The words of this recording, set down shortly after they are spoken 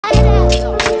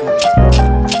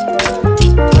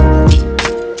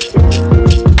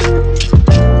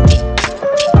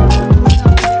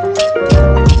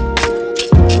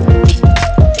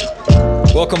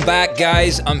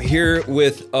guys, I'm here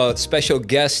with a special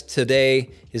guest today.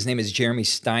 His name is Jeremy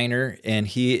Steiner, and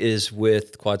he is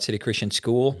with Quad City Christian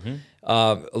School.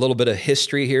 A little bit of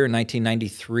history here. In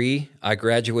 1993, I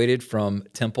graduated from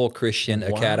Temple Christian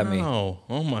Academy. Wow.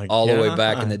 Oh, my God. All the way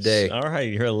back in the day. All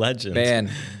right, you're a legend. Man,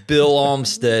 Bill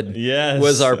Olmsted Yes.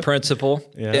 was our principal.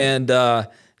 Yeah. And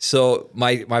so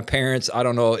my parents, I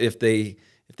don't know if they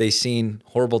seen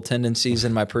horrible tendencies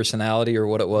in my personality or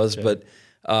what it was, but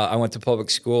I went to public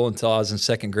school until I was in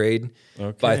second grade.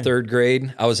 Okay. By third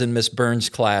grade, I was in Miss Burns'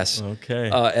 class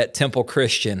at Temple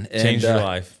Christian. And, changed your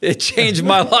life. It changed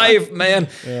my life, man.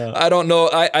 Yeah. I don't know.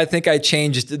 I think I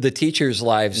changed the teachers'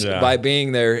 lives by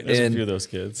being there. There's a few of those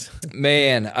kids.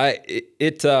 Man,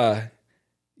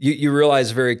 you realize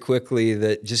very quickly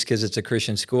that just because it's a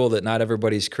Christian school that not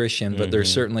everybody's Christian, but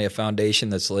there's certainly a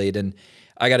foundation that's laid. And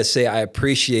I got to say, I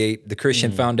appreciate the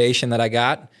Christian foundation that I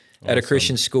got at a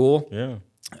Christian school. Yeah.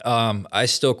 I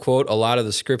still quote a lot of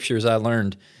the scriptures I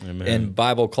learned in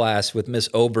Bible class with Miss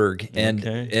Oberg and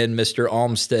Mr.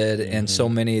 Olmsted and so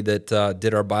many that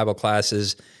did our Bible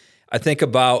classes. I think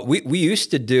about, we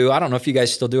used to do, I don't know if you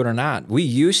guys still do it or not, we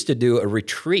used to do a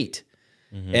retreat.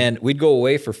 And we'd go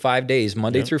away for 5 days,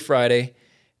 Monday through Friday.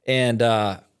 And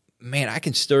man, I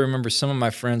can still remember some of my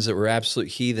friends that were absolute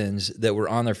heathens that were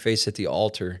on their face at the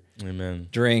altar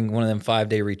during one of them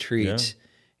 5-day retreats.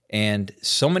 And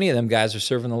so many of them guys are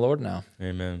serving the Lord now.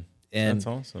 Amen. And that's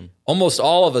awesome. Almost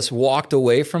all of us walked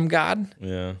away from God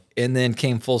and then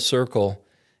came full circle.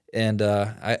 And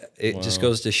it just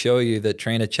goes to show you that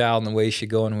train a child in the way he should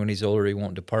go, and when he's older, he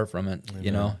won't depart from it. Amen.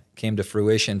 You know, came to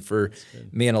fruition for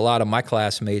me and a lot of my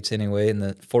classmates anyway, and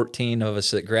the 14 of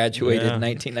us that graduated in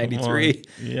 1993.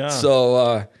 Yeah.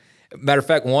 So, matter of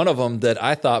fact, one of them that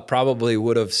I thought probably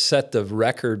would have set the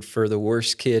record for the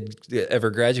worst kid that ever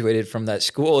graduated from that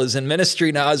school is in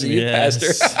ministry now as a youth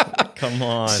pastor. Come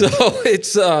on. So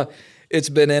it's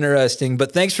been interesting.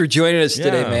 But thanks for joining us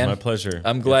today, man. My pleasure.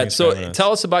 I'm glad. So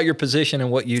tell us about your position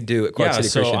and what you do at Quad City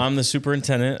Christian. So I'm the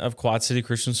superintendent of Quad City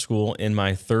Christian School in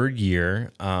my third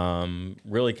year.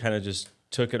 Really kind of just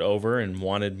took it over and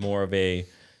wanted more of a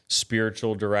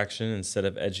spiritual direction instead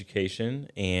of education,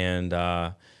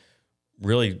 and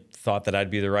really thought that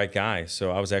I'd be the right guy. So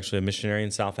I was actually a missionary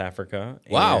in South Africa.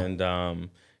 Wow. And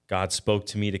God spoke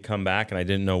to me to come back, and I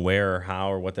didn't know where or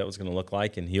how or what that was going to look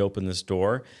like, and he opened this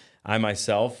door. I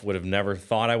myself would have never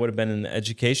thought I would have been in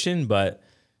education, but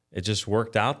it just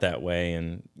worked out that way.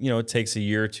 And, you know, it takes a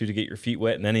year or two to get your feet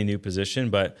wet in any new position,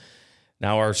 but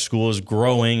now our school is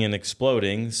growing and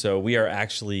exploding. So we are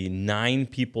actually 9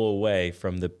 people away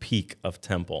from the peak of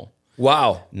Temple.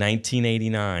 Wow.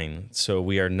 1989. So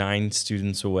we are 9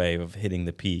 students away of hitting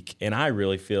the peak. And I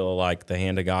really feel like the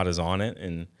hand of God is on it,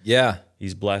 and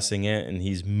he's blessing it, and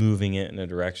he's moving it in a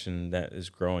direction that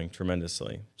is growing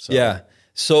tremendously. So.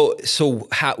 So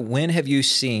when have you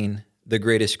seen the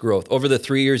greatest growth? Over the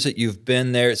 3 years that you've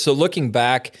been there. So looking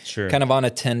back kind of on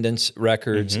attendance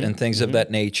records and things of that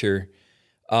nature,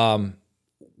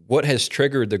 what has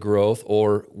triggered the growth,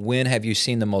 or when have you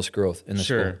seen the most growth in the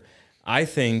school? I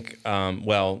think,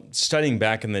 studying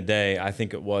back in the day, I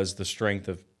think it was the strength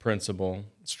of principal,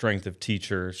 strength of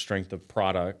teacher, strength of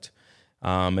product,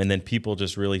 and then people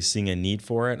just really seeing a need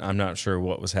for it. I'm not sure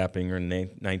what was happening in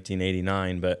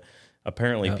 1989, but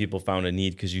apparently people found a need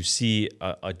because you see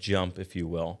a jump, if you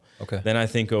will. Okay. Then I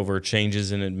think over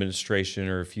changes in administration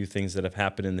or a few things that have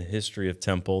happened in the history of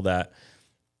Temple that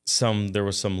there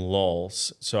was some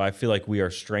lulls. So I feel like we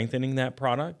are strengthening that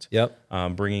product.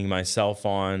 Bringing myself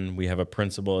on. We have a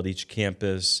principal at each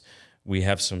campus. We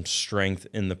have some strength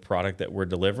in the product that we're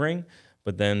delivering.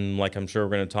 But then, like I'm sure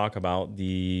we're going to talk about,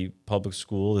 the public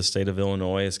school, the state of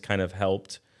Illinois has kind of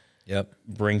helped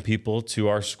bring people to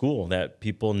our school, that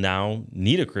people now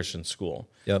need a Christian school.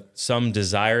 Some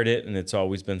desired it, and it's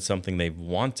always been something they've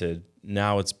wanted.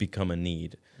 Now it's become a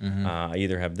need. I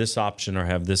either have this option or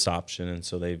have this option, and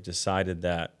so they've decided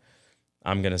that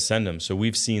I'm going to send them. So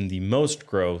we've seen the most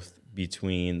growth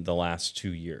between the last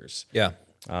 2 years.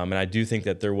 And I do think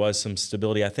that there was some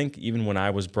stability. I think even when I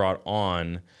was brought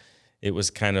on, it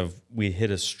was kind of, we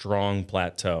hit a strong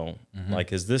plateau.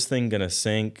 Like, is this thing going to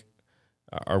sink?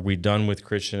 Are we done with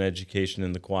Christian education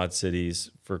in the Quad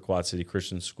Cities for Quad City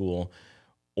Christian School?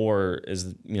 Or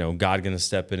is, God going to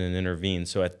step in and intervene?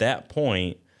 So at that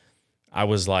point, I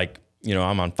was like,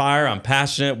 I'm on fire. I'm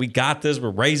passionate. We got this. We're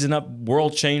raising up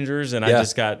world changers. And I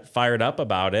just got fired up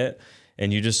about it.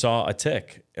 And you just saw a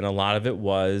tick. And a lot of it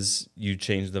was you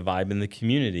changed the vibe in the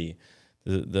community.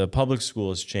 The public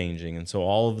school is changing. And so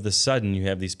all of a sudden you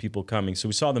have these people coming. So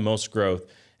we saw the most growth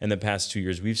in the past 2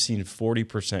 years. We've seen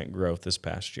 40% growth this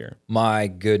past year. My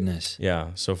goodness.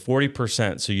 Yeah, so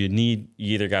 40%. So you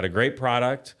either got a great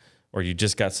product or you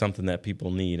just got something that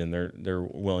people need, and they're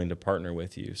willing to partner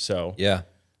with you. So yeah,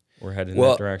 we're heading in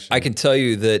that direction. I can tell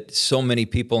you that so many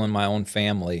people in my own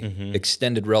family,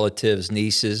 extended relatives,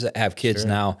 nieces that have kids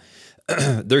now,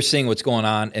 they're seeing what's going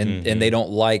on, and they don't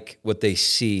like what they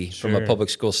see from a public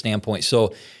school standpoint.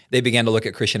 So they began to look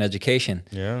at Christian education.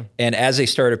 Yeah. And as they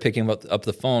started picking up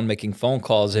the phone, making phone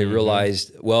calls, they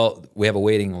realized, well, we have a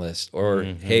waiting list, or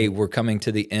hey, we're coming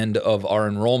to the end of our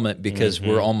enrollment because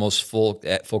we're almost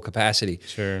at full capacity.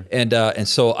 Sure. And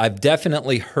so I've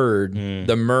definitely heard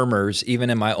the murmurs, even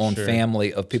in my own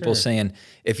family, of people saying,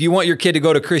 if you want your kid to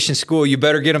go to Christian school, you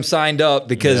better get them signed up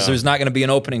because there's not going to be an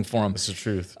opening for them. That's the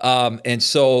truth. And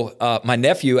so my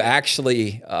nephew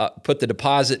actually put the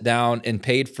deposit down and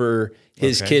paid for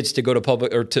his kids to go to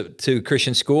public or to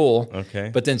Christian school,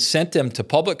 but then sent them to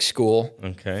public school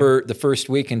for the first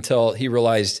week until he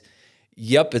realized,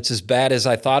 yep, it's as bad as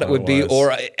I thought it would be,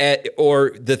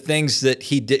 or the things that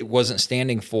he wasn't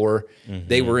standing for,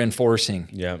 they were enforcing.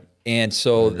 Yeah. And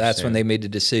so that's when they made the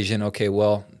decision, okay,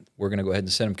 well, we're going to go ahead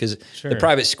and send him, because the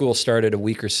private school started a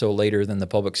week or so later than the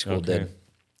public school did.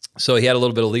 So he had a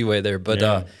little bit of leeway there.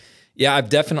 But yeah, I've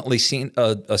definitely seen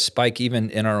a spike even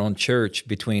in our own church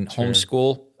between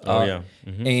homeschool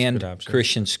and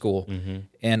Christian school.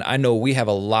 And I know we have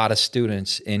a lot of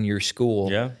students in your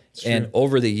school. Yeah, and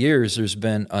over the years, there's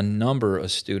been a number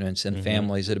of students and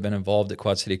families that have been involved at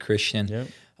Quad City Christian.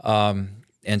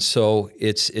 And so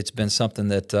it's been something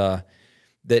that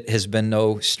that has been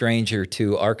no stranger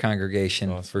to our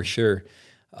congregation for sure.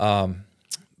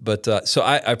 But so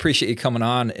I appreciate you coming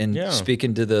on and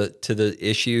speaking to the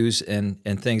issues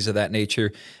and things of that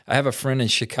nature. I have a friend in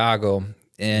Chicago,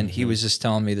 and he was just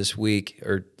telling me this week,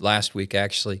 or last week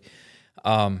actually,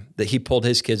 that he pulled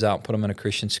his kids out and put them in a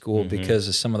Christian school because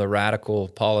of some of the radical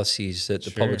policies that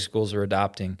the public schools are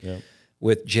adopting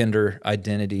with gender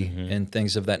identity and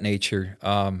things of that nature.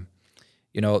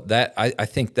 You know, that I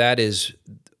think that is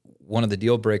one of the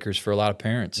deal breakers for a lot of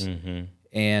parents.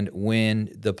 And when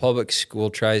the public school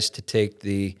tries to take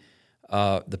the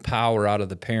power out of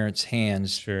the parents'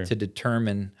 hands to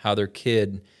determine how their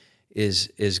kid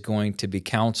is going to be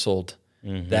counseled,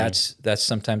 that's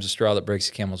sometimes a straw that breaks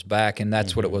the camel's back, and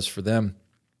that's what it was for them.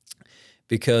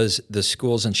 Because the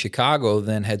schools in Chicago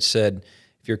then had said,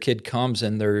 if your kid comes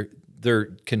and they're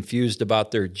confused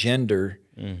about their gender,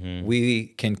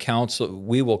 we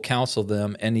will counsel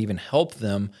them and even help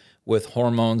them with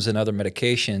hormones and other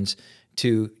medications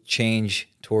to change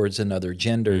towards another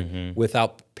gender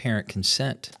without parent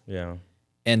consent. Yeah.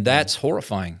 And that's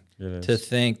horrifying to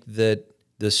think that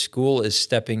the school is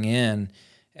stepping in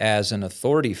as an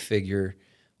authority figure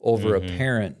over a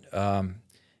parent.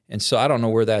 And so I don't know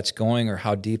where that's going or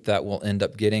how deep that will end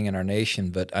up getting in our nation,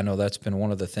 but I know that's been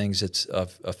one of the things that's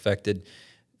affected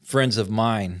friends of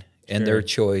mine and their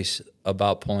choice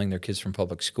about pulling their kids from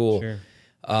public school.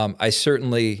 I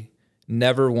certainly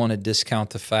never want to discount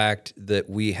the fact that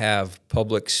we have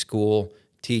public school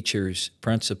teachers,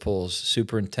 principals,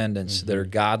 superintendents that are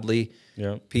godly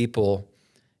people,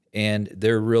 and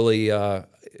they're really,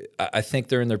 I think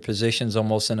they're in their positions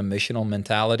almost in a missional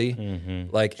mentality.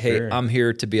 Like, hey, I'm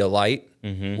here to be a light.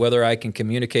 Whether I can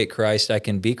communicate Christ, I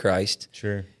can be Christ.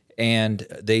 And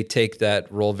they take that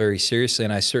role very seriously,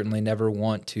 and I certainly never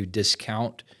want to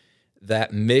discount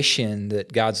that mission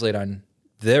that God's laid on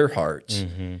their hearts.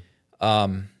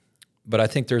 But I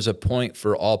think there's a point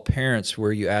for all parents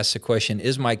where you ask the question,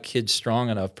 is my kid strong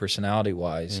enough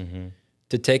personality-wise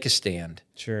to take a stand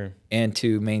and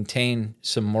to maintain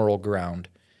some moral ground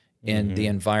in the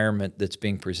environment that's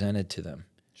being presented to them?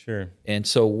 And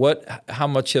so how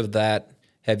much of that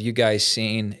have you guys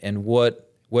seen, and what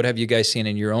have you guys seen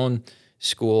in your own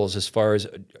schools as far as,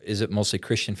 is it mostly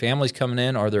Christian families coming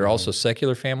in? Are there also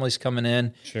secular families coming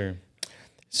in?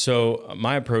 So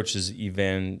my approach is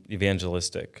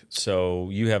evangelistic. So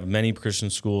you have many Christian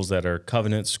schools that are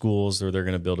covenant schools, or they're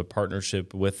going to build a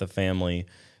partnership with the family,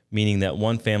 meaning that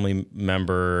one family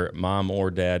member, mom or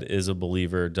dad, is a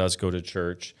believer, does go to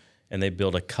church, and they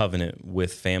build a covenant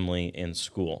with family in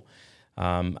school.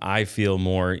 I feel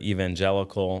more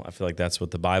evangelical. I feel like that's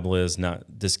what the Bible is,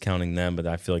 not discounting them, but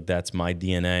I feel like that's my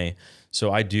DNA.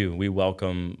 So we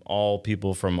welcome all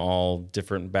people from all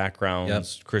different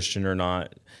backgrounds, Christian or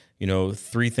not. You know,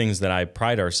 3 things that I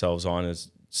pride ourselves on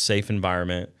is safe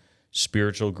environment,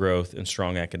 spiritual growth, and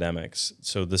strong academics.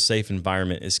 So the safe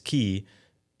environment is key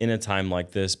in a time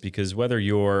like this, because whether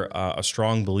you're a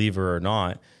strong believer or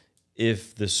not,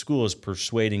 if the school is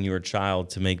persuading your child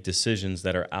to make decisions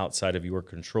that are outside of your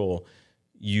control,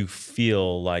 you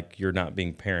feel like you're not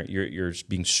being parent. You're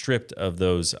being stripped of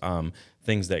those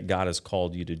things that God has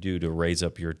called you to do to raise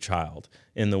up your child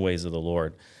in the ways of the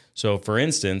Lord. So, for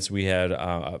instance, we had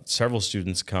several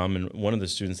students come, and one of the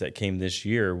students that came this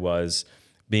year was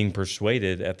being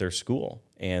persuaded at their school,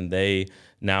 and they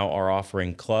now are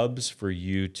offering clubs for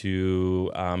you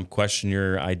to question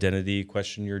your identity,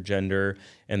 question your gender,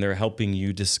 and they're helping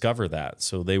you discover that.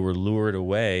 So they were lured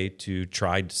away to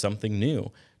try something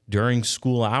new during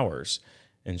school hours.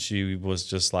 And she was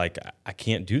just like, I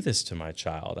can't do this to my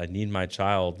child. I need my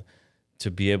child to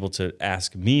be able to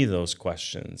ask me those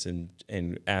questions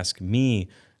and ask me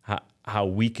how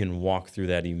we can walk through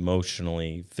that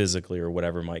emotionally, physically, or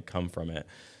whatever might come from it.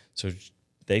 So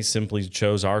they simply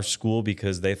chose our school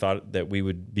because they thought that we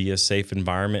would be a safe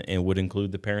environment and would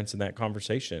include the parents in that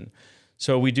conversation.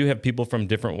 So we do have people from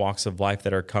different walks of life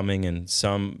that are coming, and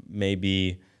some may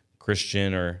be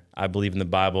Christian or I believe in the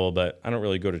Bible, but I don't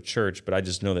really go to church, but I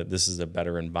just know that this is a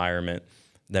better environment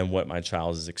than what my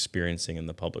child is experiencing in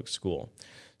the public school.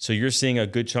 So you're seeing a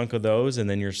good chunk of those, and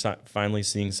then you're finally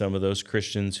seeing some of those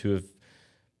Christians who have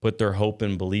put their hope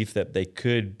and belief that they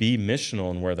could be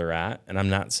missional in where they're at. And I'm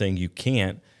not saying you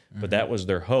can't, but that was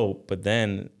their hope. But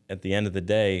then at the end of the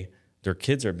day, their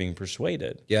kids are being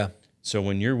persuaded. Yeah. So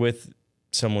when you're with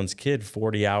someone's kid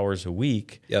 40 hours a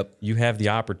week, you have the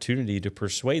opportunity to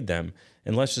persuade them.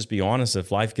 And let's just be honest,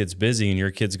 if life gets busy and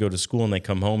your kids go to school and they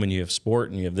come home and you have sport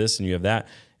and you have this and you have that,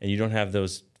 and you don't have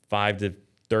those 5 to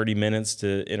 30 minutes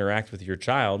to interact with your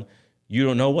child, you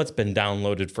don't know what's been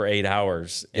downloaded for 8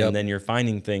 hours. And then you're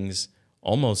finding things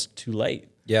almost too late.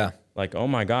 Yeah. Like, oh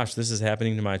my gosh, this is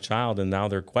happening to my child. And now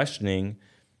they're questioning,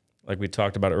 like we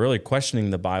talked about earlier,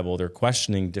 questioning the Bible. They're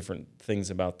questioning different things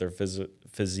about their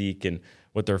physique and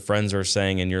what their friends are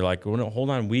saying. And you're like, oh, no, hold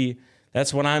on.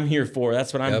 That's what I'm here for.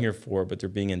 That's what I'm here for. But they're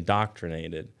being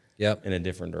indoctrinated in a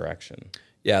different direction.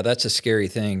 Yeah, that's a scary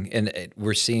thing. And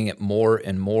we're seeing it more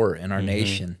and more in our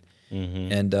nation.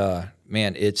 And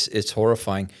man, it's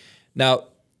horrifying. Now,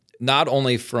 not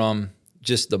only from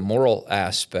just the moral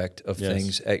aspect of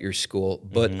things at your school,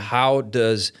 but how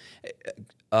does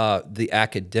the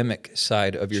academic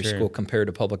side of your school compare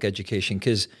to public education?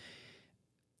 Because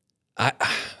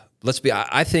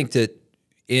I think that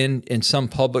in some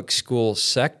public school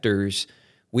sectors,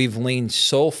 we've leaned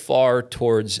so far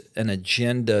towards an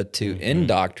agenda to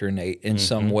indoctrinate in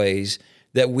some ways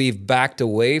that we've backed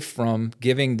away from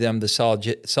giving them the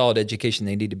solid education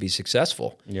they need to be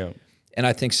successful. Yeah. And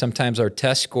I think sometimes our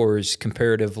test scores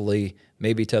comparatively,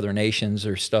 maybe to other nations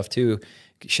or stuff too,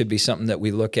 should be something that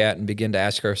we look at and begin to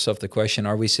ask ourselves the question,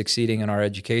 are we succeeding in our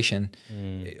education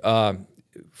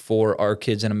for our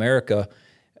kids in America?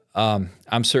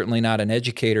 I'm certainly not an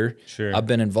educator. Sure. I've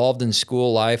been involved in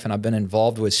school life, and I've been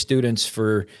involved with students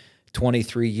for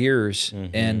 23 years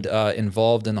and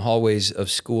involved in the hallways of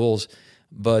schools.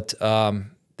 But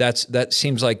that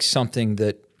seems like something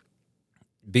that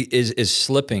is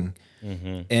slipping.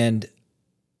 And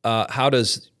how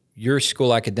does your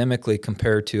school academically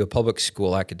compare to a public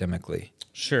school academically?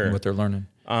 Sure. And what they're learning?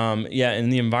 Yeah,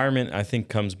 and the environment, I think,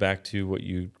 comes back to what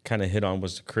you kind of hit on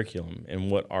was the curriculum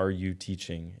and what are you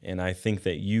teaching. And I think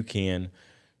that you can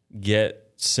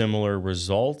get similar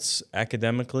results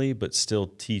academically, but still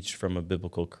teach from a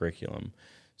biblical curriculum.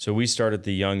 So we start at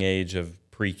the young age of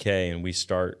pre-K, and we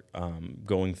start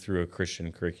going through a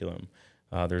Christian curriculum.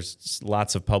 There's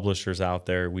lots of publishers out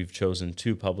there. We've chosen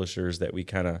 2 publishers that we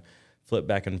kind of flip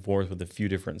back and forth with a few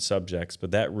different subjects,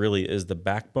 but that really is the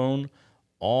backbone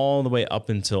all the way up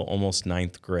until almost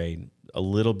 9th grade, a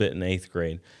little bit in 8th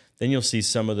grade. Then you'll see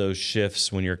some of those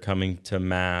shifts when you're coming to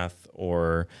math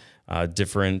or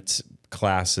different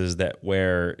classes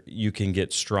where you can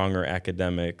get stronger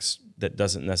academics that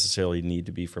doesn't necessarily need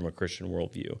to be from a Christian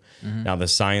worldview. Now, the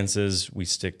sciences, we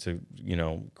stick to,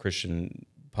 Christian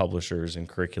publishers and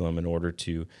curriculum in order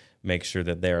to make sure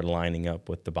that they are lining up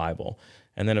with the Bible.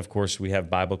 And then, of course, we have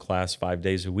Bible class 5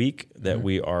 days a week that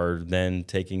we are then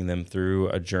taking them through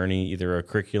a journey, either a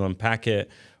curriculum packet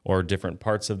or different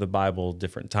parts of the Bible,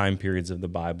 different time periods of the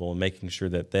Bible, and making sure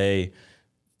that they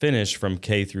finish from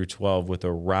K through 12 with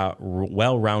a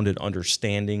well-rounded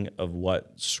understanding of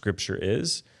what Scripture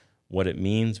is, what it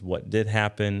means, what did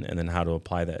happen, and then how to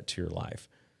apply that to your life.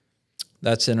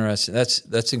 That's interesting.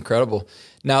 That's incredible.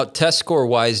 Now, test score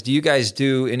wise, do you guys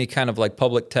do any kind of like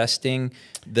public testing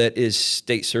that is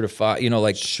state certified?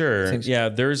 Sure. Things? Yeah,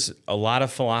 there's a lot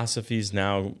of philosophies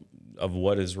now of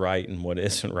what is right and what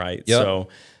isn't right. Yep. So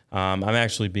I'm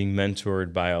actually being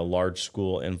mentored by a large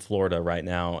school in Florida right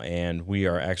now, and we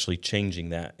are actually changing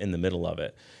that in the middle of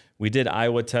it. we did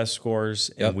Iowa test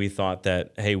scores, and we thought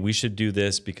that, hey, we should do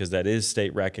this because that is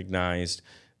state recognized,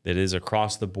 that is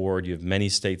across the board. You have many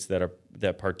states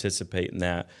that participate in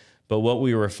that. But what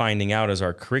we were finding out is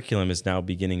our curriculum is now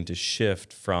beginning to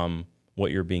shift from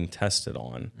what you're being tested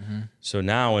on. So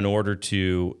now, in order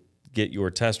to get your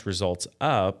test results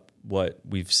up, what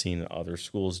we've seen other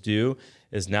schools do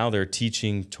is now they're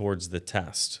teaching towards the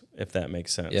test, if that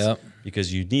makes sense.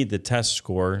 Because you need the test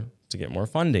score to get more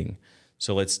funding.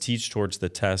 So let's teach towards the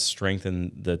test,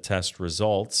 strengthen the test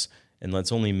results, and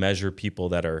let's only measure people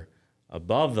that are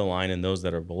above the line, and those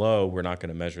that are below, we're not going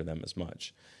to measure them as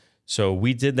much. So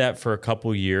we did that for a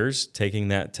couple years, taking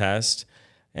that test.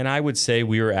 And I would say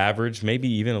we were average, maybe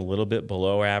even a little bit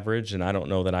below average. And I don't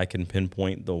know that I can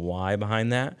pinpoint the why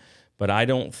behind that, but I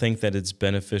don't think that it's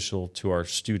beneficial to our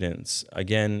students.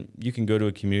 Again, you can go to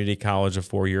a community college, a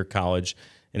 4-year college,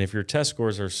 and if your test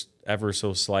scores are ever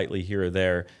so slightly here or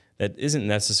there, that isn't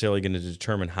necessarily going to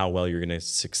determine how well you're going to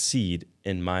succeed,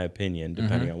 in my opinion,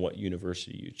 depending on what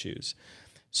university you choose.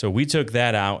 So we took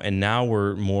that out, and now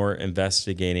we're more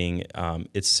investigating.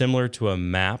 It's similar to a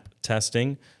MAP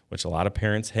testing, which a lot of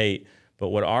parents hate, but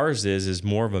what ours is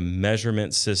more of a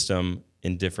measurement system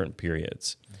in different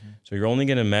periods. So you're only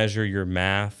going to measure your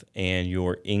math and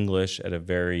your English at a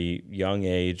very young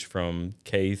age, from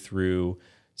K through,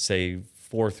 say,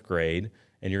 4th grade,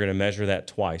 and you're going to measure that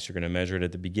twice. You're going to measure it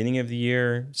at the beginning of the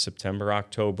year, September,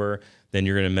 October, then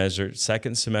you're going to measure it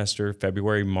second semester,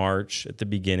 February, March at the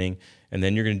beginning, and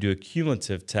then you're going to do a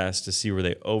cumulative test to see where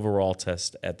they overall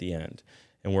test at the end.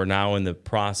 And we're now in the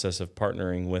process of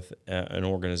partnering with an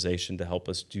organization to help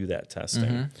us do that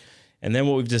testing. And then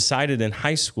what we've decided in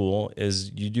high school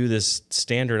is you do this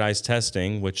standardized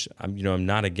testing, which I'm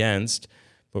not against,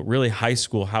 but really high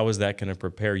school, how is that going to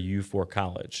prepare you for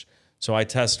college? So I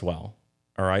test well.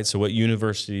 All right. So what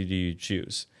university do you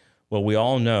choose? Well, we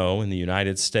all know in the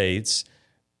United States,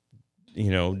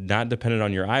 not dependent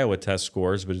on your Iowa test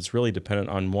scores, but it's really dependent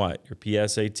on what? Your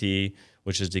PSAT,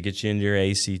 which is to get you into your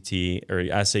ACT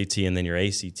or SAT and then your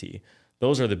ACT.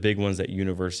 Those are the big ones that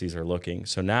universities are looking.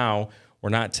 So now we're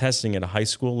not testing at a high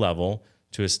school level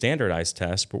to a standardized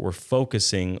test, but we're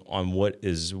focusing on what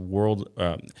is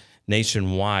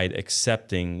nationwide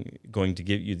going to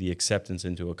give you the acceptance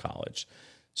into a college.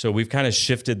 So we've kind of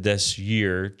shifted this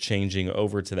year, changing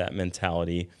over to that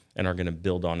mentality, and are going to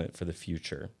build on it for the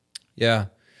future. Yeah.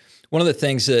 One of the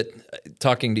things that,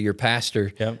 talking to your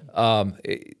pastor,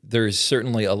 there's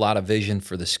certainly a lot of vision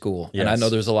for the school. Yes. And I know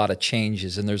there's a lot of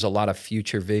changes and there's a lot of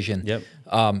future vision.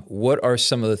 What are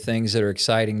some of the things that are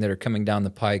exciting that are coming down the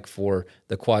pike for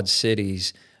the Quad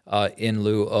Cities in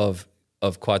lieu of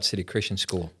Quad City Christian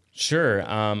School? Sure.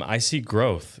 I see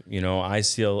growth. I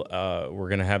see we're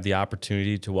going to have the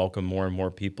opportunity to welcome more and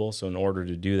more people. So in order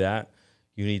to do that,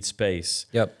 you need space.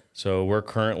 So we're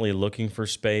currently looking for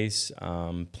space,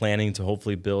 planning to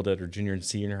hopefully build at our junior and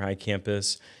senior high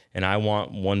campus. And I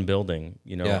want one building.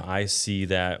 I see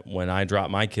that when I drop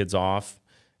my kids off,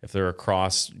 if they're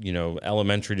across,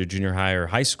 elementary to junior high or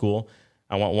high school,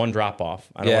 I want one drop off.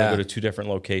 I don't want to go to 2 different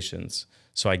locations.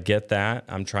 So I get that.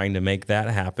 I'm trying to make that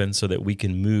happen so that we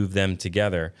can move them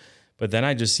together. But then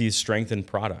I just see strength in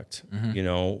product.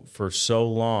 For so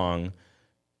long,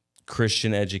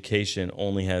 Christian education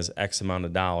only has X amount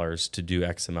of dollars to do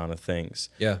X amount of things.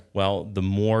 Well, the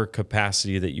more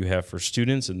capacity that you have for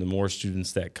students and the more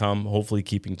students that come, hopefully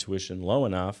keeping tuition low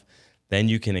enough, then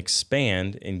you can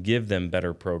expand and give them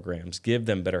better programs, give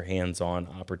them better hands-on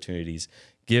opportunities,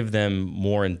 give them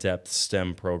more in-depth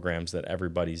STEM programs that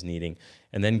everybody's needing,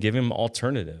 and then give them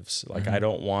alternatives. Like I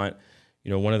don't want,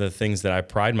 one of the things that I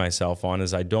pride myself on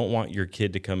is I don't want your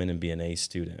kid to come in and be an A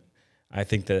student. I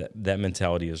think that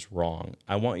mentality is wrong.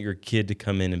 I want your kid to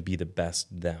come in and be the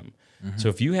best them. So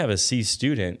if you have a C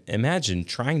student, imagine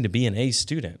trying to be an A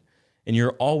student and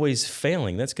you're always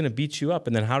failing. That's going to beat you up.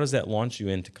 And then how does that launch you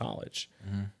into college?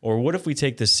 Or what if we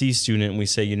take the C student and we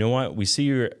say, you know what, we see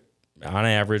you're on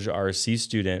average are a C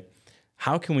student.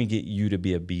 How can we get you to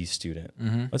be a B student?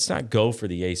 Let's not go for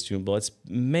the A student, but let's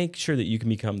make sure that you can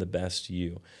become the best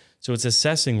you. So it's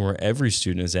assessing where every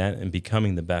student is at and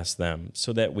becoming the best them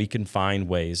so that we can find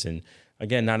ways. And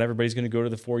again, not everybody's going to go to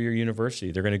the 4-year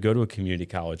university. They're going to go to a community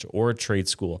college or a trade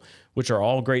school, which are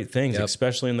all great things,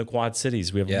 especially in the Quad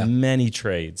Cities. We have many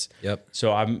trades.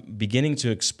 So I'm beginning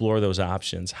to explore those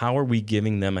options. How are we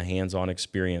giving them a hands-on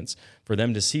experience for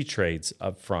them to see trades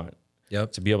up front?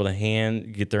 To be able to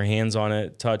get their hands on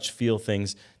it, touch, feel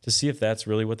things, to see if that's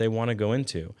really what they want to go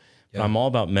into. I'm all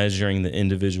about measuring the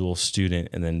individual student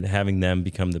and then having them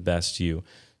become the best you.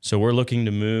 So we're looking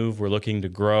to move, we're looking to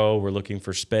grow, we're looking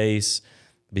for space.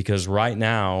 Because right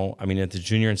now, I mean, at the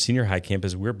junior and senior high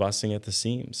campus, we're busting at the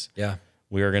seams. Yeah.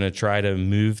 We are going to try to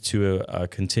move to a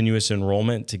continuous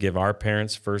enrollment to give our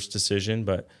parents first decision,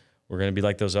 but we're going to be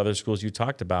like those other schools you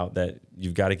talked about that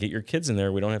you've got to get your kids in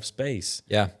there. We don't have space.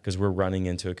 Yeah. Because we're running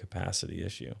into a capacity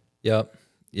issue. Yep.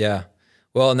 Yeah.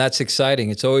 Well, and that's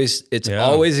exciting. It's always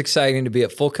exciting to be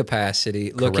at full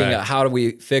capacity, looking at how do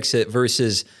we fix it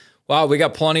versus, wow, we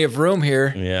got plenty of room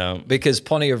here. Yeah. Because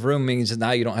plenty of room means that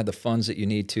now you don't have the funds that you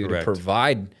need to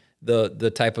provide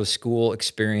the type of school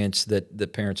experience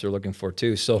that parents are looking for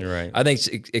too. So I think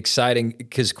it's exciting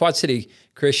because Quad City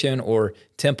Christian or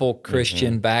Temple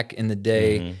Christian back in the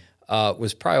day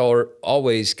was probably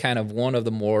always kind of one of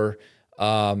the more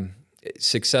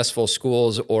successful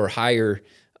schools or higher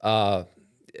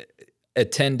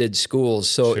attended schools.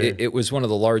 So it was one of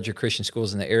the larger Christian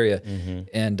schools in the area.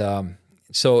 And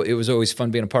so it was always fun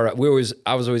being a part of it.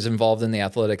 I was always involved in the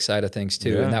athletic side of things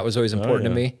too. And that was always important to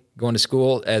me. Going to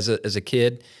school as a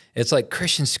kid, it's like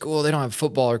Christian school, they don't have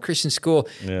football, or Christian school,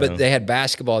 but they had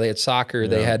basketball, they had soccer,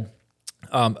 they had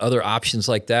other options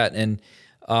like that. And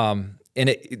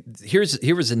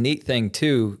here was a neat thing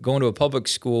too, going to a public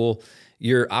school,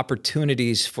 your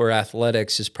opportunities for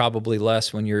athletics is probably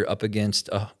less when you're up against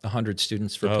 100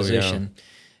 students for position.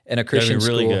 And a Christian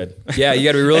school, really good. Yeah, you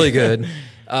got to be really good.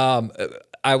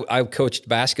 I coached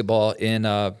basketball in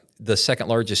the second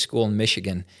largest school in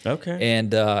Michigan. Okay.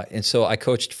 And so I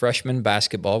coached freshman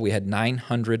basketball. We had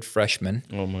 900 freshmen.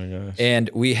 Oh my gosh. And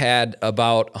we had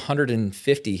about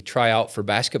 150 try out for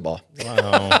basketball.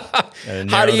 Wow.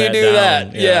 How do you do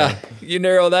that? Yeah. You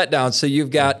narrow that down. So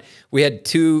we had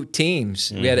two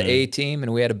teams. We had an A team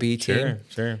and we had a B team.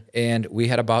 Sure. And we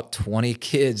had about 20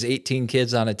 kids, 18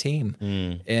 kids on a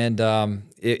team. And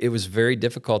it was very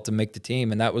difficult to make the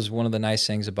team. And that was one of the nice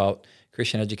things about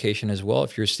Christian education as well.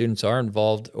 If your students are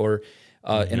involved or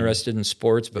interested in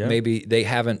sports, but maybe they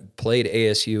haven't played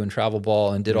ASU and travel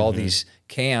ball and did all these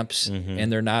camps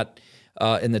and they're not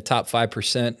in the top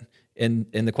 5% in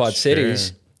the Quad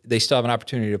Cities, they still have an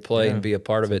opportunity to play and be a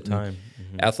part of it. And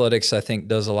athletics, I think,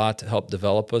 does a lot to help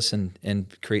develop us and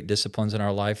create disciplines in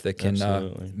our life that can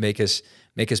make us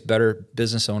better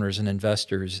business owners and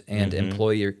investors and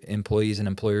employees and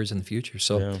employers in the future.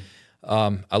 So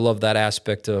I love that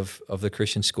aspect of the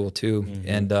Christian school too.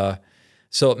 And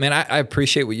so, man, I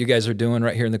appreciate what you guys are doing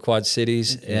right here in the Quad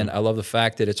Cities. And I love the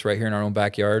fact that it's right here in our own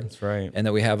backyard. That's right. And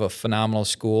that we have a phenomenal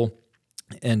school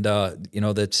and,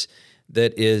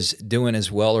 that is doing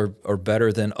as well or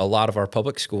better than a lot of our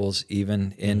public schools,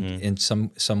 even in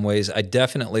some ways. I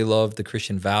definitely love the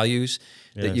Christian values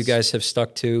that you guys have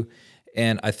stuck to.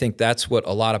 And I think that's what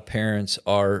a lot of parents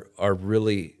are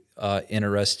really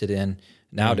interested in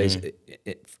nowadays.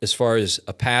 As far as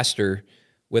a pastor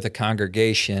with a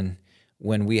congregation,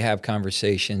 when we have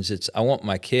conversations, I want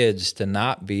my kids to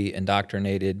not be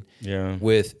indoctrinated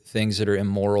with things that are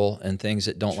immoral and things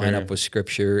that don't line up with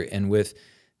Scripture and with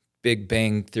Big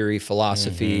Bang Theory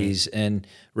philosophies and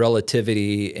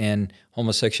relativity and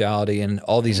homosexuality and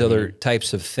all these other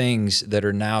types of things that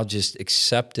are now just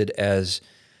accepted as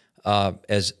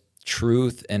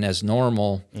truth and as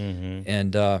normal.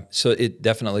 And so it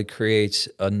definitely creates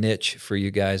a niche for you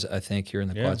guys, I think, here in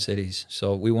the Quad Cities.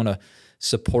 So we want to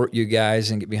support you guys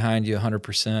and get behind you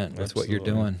 100% with what you're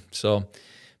doing. So,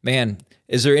 man,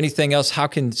 is there anything else? How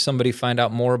can somebody find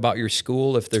out more about your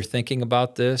school if they're thinking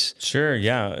about this? Sure,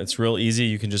 yeah. It's real easy.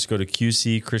 You can just go to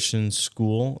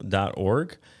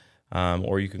qcchristianschool.org,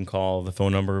 or you can call the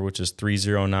phone number, which is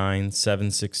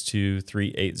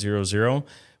 309-762-3800.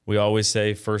 We always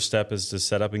say first step is to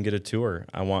set up and get a tour.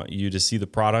 I want you to see the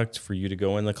product, for you to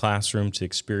go in the classroom to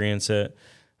experience it.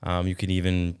 You can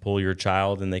even pull your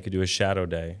child and they could do a shadow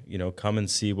day. Come and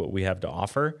see what we have to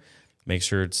offer. Make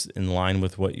sure it's in line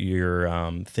with what you're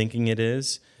thinking it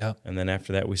is. And then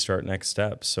after that, we start next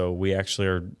steps. So we actually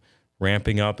are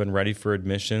ramping up and ready for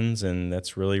admissions, and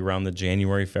that's really around the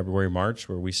January, February, March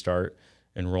where we start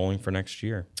enrolling for next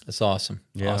year. That's awesome.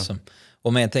 Awesome.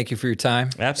 Well, man, thank you for your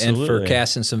time. Absolutely. And for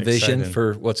casting some vision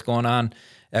for what's going on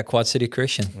at Quad City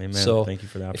Christian. Amen. So thank you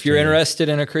for the opportunity. If you're interested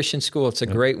in a Christian school, it's a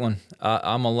great one.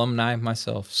 I'm alumni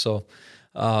myself. So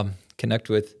connect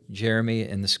with Jeremy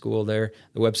and the school there.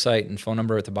 The website and phone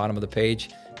number at the bottom of the page.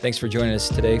 Thanks for joining us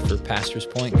today for Pastor's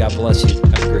Point. God bless you.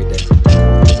 Have a great day.